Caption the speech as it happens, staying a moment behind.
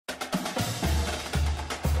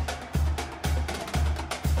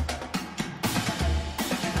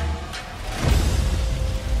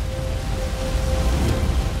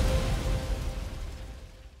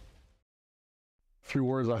Three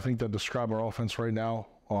words I think that describe our offense right now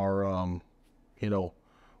are, we're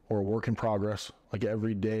a work in progress. Like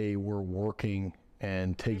every day we're working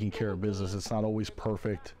and taking care of business. It's not always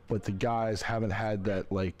perfect, but the guys haven't had that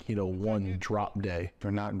one drop day.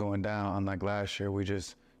 We're not going down unlike last year. We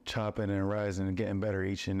just chopping and rising and getting better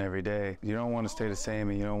each and every day. You don't want to stay the same,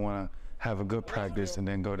 and you don't want to have a good practice and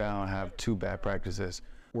then go down and have 2 bad practices.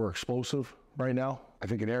 We're explosive right now. I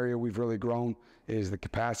think an area we've really grown is the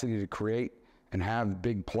capacity to create and have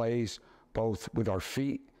big plays, both with our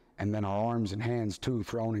feet and then our arms and hands too,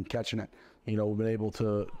 throwing and catching it. We've been able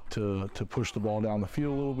to push the ball down the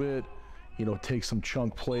field a little bit, take some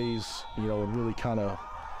chunk plays, and really kind of,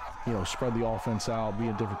 spread the offense out, be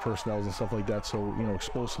in different personnels and stuff like that. So,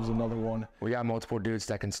 explosive's another one. We got multiple dudes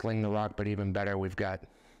that can sling the rock, but even better, we've got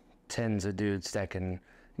tens of dudes that can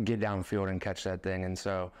get downfield and catch that thing. And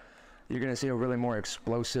so you're going to see a really more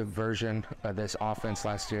explosive version of this offense.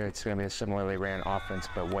 Last year, it's going to be a similarly ran offense,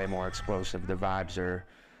 but way more explosive. The vibes are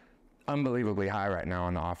unbelievably high right now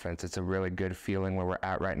on the offense. It's a really good feeling where we're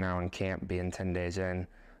at right now in camp, being 10 days in,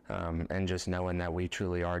 and just knowing that we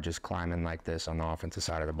truly are just climbing like this on the offensive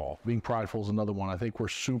side of the ball. Being prideful is another one. I think we're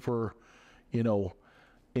super,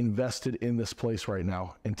 invested in this place right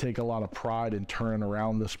now and take a lot of pride in turning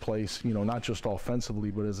around this place, not just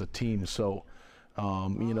offensively, but as a team. So,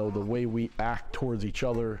 the way we act towards each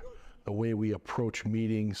other, the way we approach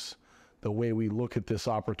meetings, the way we look at this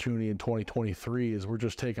opportunity in 2023 is we're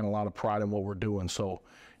just taking a lot of pride in what we're doing. So,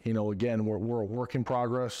 again, we're a work in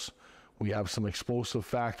progress. We have some explosive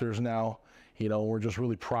factors now. We're just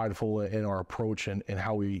really prideful in our approach and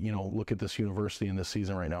how we, look at this university in this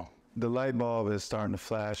season right now. The light bulb is starting to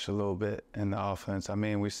flash a little bit in the offense. I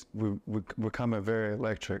mean, we're coming very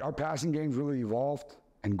electric. Our passing game's really evolved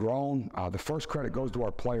and grown. The first credit goes to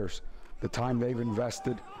our players. The time they've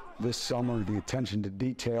invested this summer, the attention to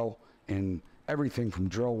detail in everything from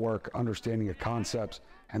drill work, understanding of concepts,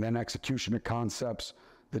 and then execution of concepts.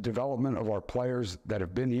 The development of our players that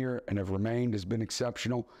have been here and have remained has been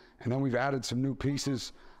exceptional. And then we've added some new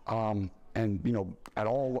pieces, at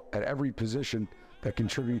every position that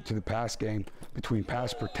contribute to the pass game, between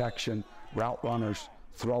pass protection, route runners,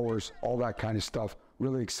 throwers, all that kind of stuff.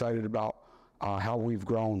 Really excited about how we've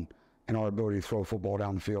grown and our ability to throw a football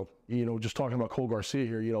down the field. Just talking about Cole Garcia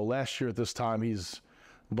here, last year at this time, he's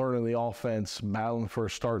learning the offense, battling for a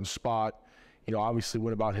starting spot. Obviously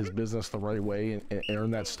went about his business the right way and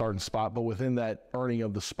earned that starting spot. But within that earning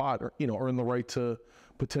of the spot, earned the right to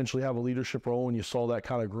potentially have a leadership role, and you saw that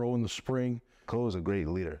kind of grow in the spring. Cole's a great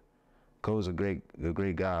leader. Cole's a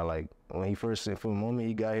great guy. Like when he first, from the moment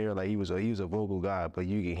he got here, like he was a vocal guy, but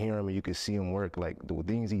you can hear him and you can see him work. Like the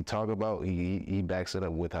things he talk about, he backs it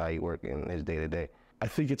up with how he work in his day to day. I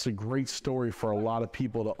think it's a great story for a lot of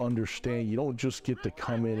people to understand. You don't just get to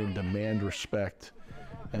come in and demand respect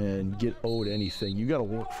and get owed anything. You got to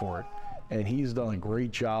work for it. And he's done a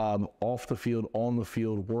great job off the field, on the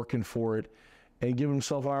field, working for it, and giving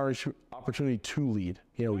himself an opportunity to lead.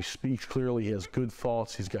 He speaks clearly, he has good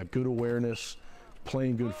thoughts, he's got good awareness,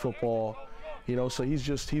 playing good football. So he's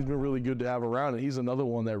been really good to have around, and he's another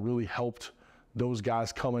one that really helped those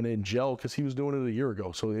guys coming in gel because he was doing it a year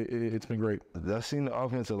ago. So it's been great. I've seen the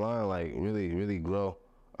offensive line really grow.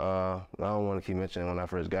 I don't want to keep mentioning when I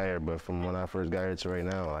first got here, but from when I first got here to right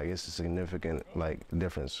now, it's a significant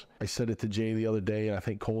difference. I said it to Jay the other day, and I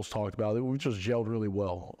think Cole's talked about it. We just gelled really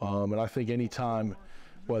well. And I think anytime,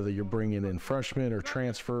 whether you're bringing in freshmen or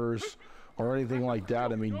transfers or anything like that,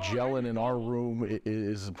 gelling in our room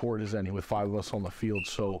is as important as any with 5 of us on the field.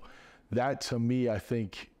 So that, to me, I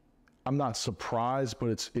think, I'm not surprised,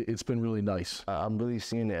 but it's been really nice. I'm really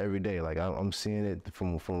seeing it every day. I'm seeing it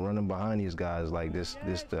from running behind these guys.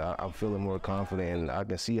 I'm feeling more confident, and I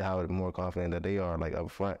can see how more confident that they are. Up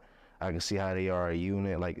front, I can see how they are a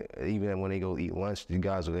unit. Even when they go eat lunch, these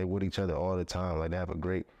guys are with each other all the time. They have a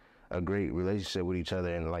great relationship with each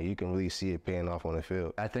other, and you can really see it paying off on the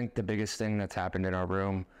field. I think the biggest thing that's happened in our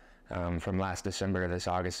room from last December to this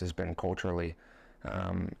August has been culturally.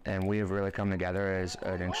 And we have really come together as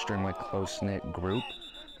an extremely close-knit group.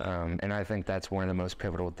 And I think that's one of the most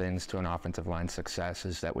pivotal things to an offensive line success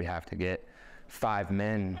is that we have to get 5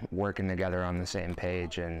 men working together on the same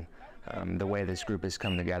page. And the way this group has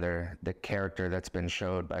come together, the character that's been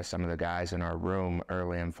showed by some of the guys in our room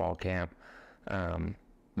early in fall camp, the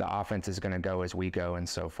offense is going to go as we go, and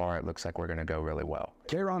so far it looks like we're going to go really well.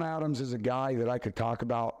 K'Ron Adams is a guy that I could talk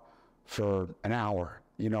about for an hour.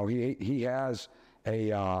 He has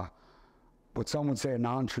what some would say a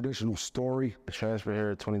non-traditional story. I transferred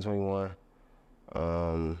here in 2021.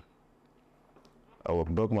 I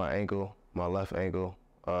broke my ankle, my left ankle,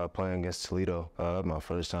 playing against Toledo. My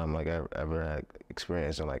first time like ever had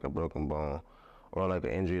experiencing like a broken bone or like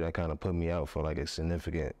an injury that kind of put me out for like a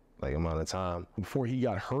significant like amount of time. Before he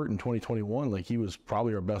got hurt in 2021, like he was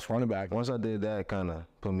probably our best running back. Once I did that, kind of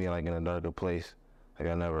put me like in a darker place. Like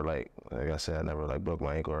I never like I said, I never like broke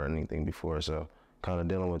my ankle or anything before. So kind of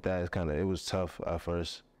dealing with that, it was tough at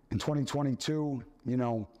first. In 2022, you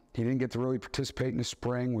know, he didn't get to really participate in the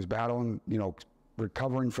spring, was battling, you know,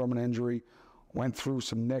 recovering from an injury, went through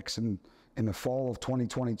some nicks in the fall of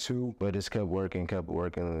 2022. But just kept working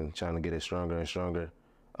and trying to get it stronger and stronger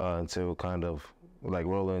until kind of like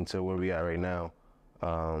rolling into where we at right now.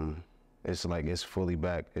 It's like it's fully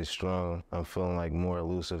back, it's strong. I'm feeling like more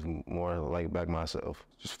elusive, more like back myself.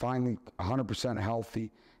 Just finally 100%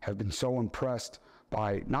 healthy. Have been so impressed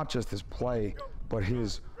by not just his play, but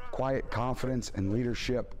his quiet confidence and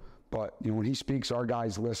leadership. But, you know, when he speaks, our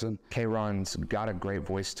guys listen. K-Ron's got a great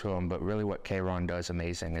voice to him, but really what K-Ron does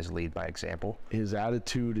amazing is lead by example. His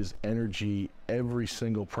attitude, his energy, every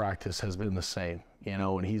single practice has been the same, you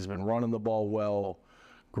know, and he's been running the ball well,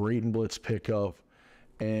 great in blitz pickup,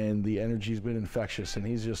 and the energy's been infectious. And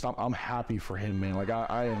he's just, I'm happy for him, man. Like,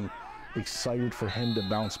 I am excited for him to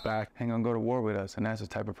bounce back. He's gonna go to war with us, and that's the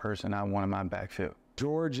type of person I want in my backfield.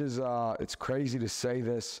 George is, it's crazy to say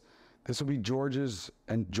this. This will be George and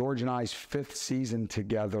I's 5th season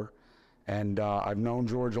together. And I've known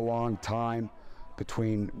George a long time,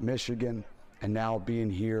 between Michigan and now being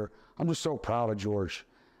here. I'm just so proud of George,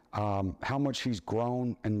 how much he's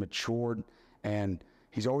grown and matured. And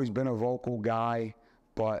he's always been a vocal guy,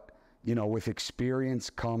 but you know, with experience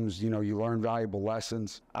comes, you know, you learn valuable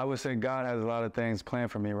lessons. I would say God has a lot of things planned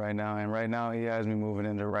for me right now, and right now he has me moving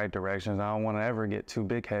in the right directions. I don't want to ever get too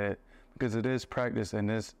big-headed because it is practice, and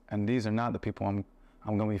these are not the people I'm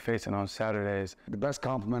going to be facing on Saturdays. The best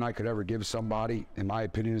compliment I could ever give somebody, in my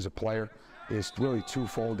opinion, as a player, is really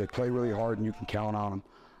twofold. They play really hard, and you can count on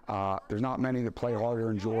them. There's not many that play harder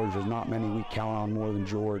than George. There's not many we count on more than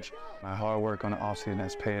George. My hard work on the offseason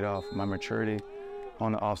has paid off. My maturity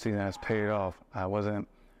on the offseason has paid off.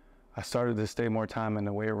 I started to stay more time in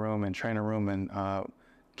the weight room and training room and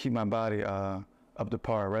keep my body up to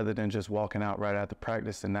par rather than just walking out right after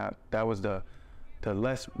practice. And that was the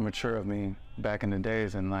less mature of me back in the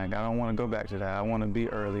days. And like, I don't want to go back to that. I want to be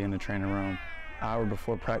early in the training room, hour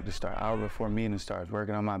before practice start, hour before meeting starts,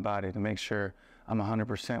 working on my body to make sure I'm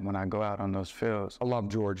 100% when I go out on those fields. I love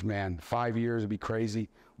George, man. 5 years would be crazy.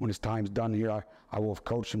 When his time's done here, I will have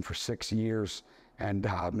coached him for 6 years. And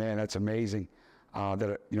man, that's amazing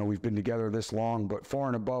that, you know, we've been together this long. But far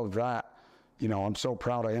and above that, you know, I'm so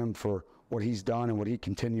proud of him for what he's done and what he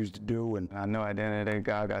continues to do. And I know at the end of the day,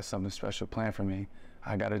 God got something special planned for me.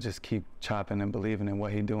 I got to just keep chopping and believing in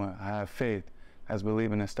what he's doing. I have faith as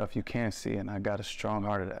believing in stuff you can't see, and I got a strong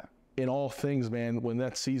heart of that. In all things, man, when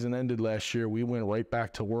that season ended last year, we went right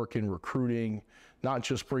back to work in recruiting, not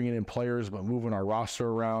just bringing in players, but moving our roster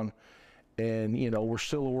around. And, you know, we're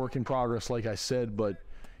still a work in progress, like I said, but,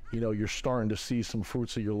 you know, you're starting to see some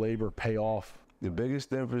fruits of your labor pay off. The biggest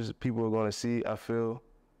difference people are going to see, I feel,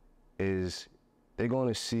 is they're going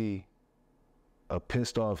to see a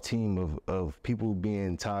pissed off team of people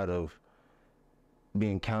being tired of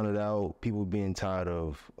being counted out, people being tired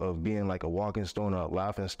of being like a walking stone or a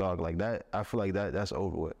laughing stock. Like that, I feel like that's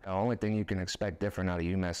over with. The only thing you can expect different out of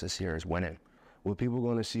UMass this year is winning. What people are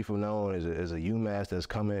going to see from now on is a UMass that's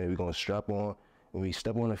coming, and we're going to strap on. When we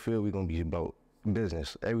step on the field, we're going to be about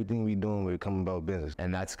business. Everything we doing, we're coming about business.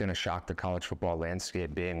 And that's going to shock the college football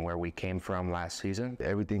landscape, being where we came from last season.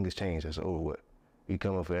 Everything has changed. That's over with. We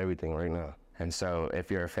coming for everything right now. And so if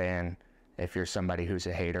you're a fan, if you're somebody who's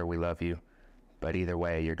a hater, we love you. But either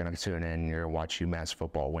way, you're going to tune in, you're going to watch UMass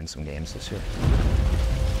football win some games this year.